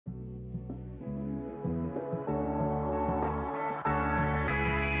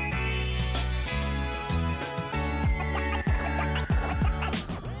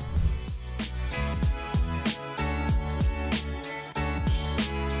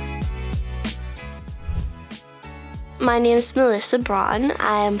My name is Melissa Braun.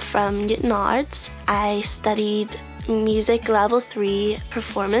 I am from Newton Arts. I studied music level 3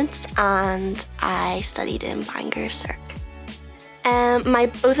 performance and I studied in Bangor SERC.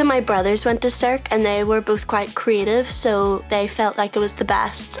 Both of my brothers went to SERC and they were both quite creative, so they felt like it was the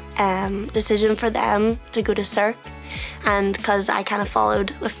best decision for them to go to SERC. And because I kind of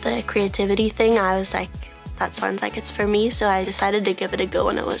followed with the creativity thing, I was like, that sounds like it's for me, so I decided to give it a go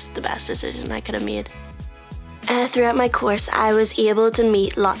and it was the best decision I could have made. Throughout my course, I was able to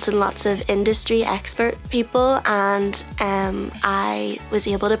meet lots and lots of industry expert people, and I was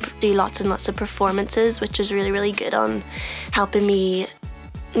able to do lots and lots of performances, which was really, really good on helping me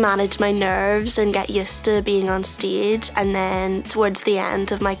manage my nerves and get used to being on stage. And then towards the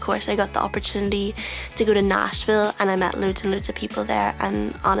end of my course, I got the opportunity to go to Nashville and I met loads and loads of people there,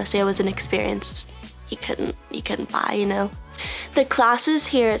 and honestly, it was an experience you couldn't buy, you know. The classes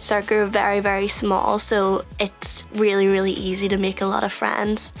here at SERC are very, very small, so it's really, really easy to make a lot of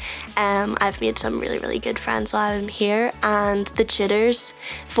friends. I've made some really, really good friends while I'm here, and the tutors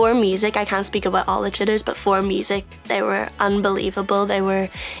for music, I can't speak about all the tutors, but for music, they were unbelievable. They were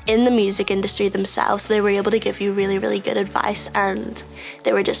in the music industry themselves, so they were able to give you really, really good advice, and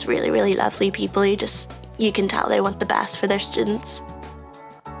they were just really, really lovely people. You can tell they want the best for their students.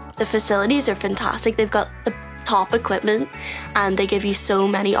 The facilities are fantastic. They've got the top equipment and they give you so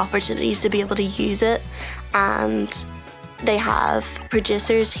many opportunities to be able to use it, and they have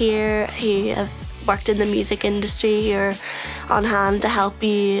producers here who have worked in the music industry who are on hand to help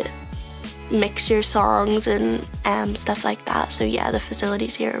you mix your songs and stuff like that. So yeah, the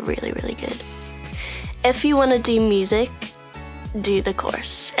facilities here are really, really good. If you want to do music, do the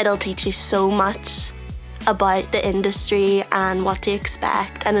course. It'll teach you so much about the industry and what to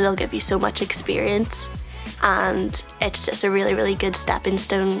expect, and it'll give you so much experience, and it's just a really, really good stepping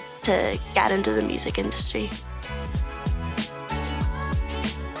stone to get into the music industry.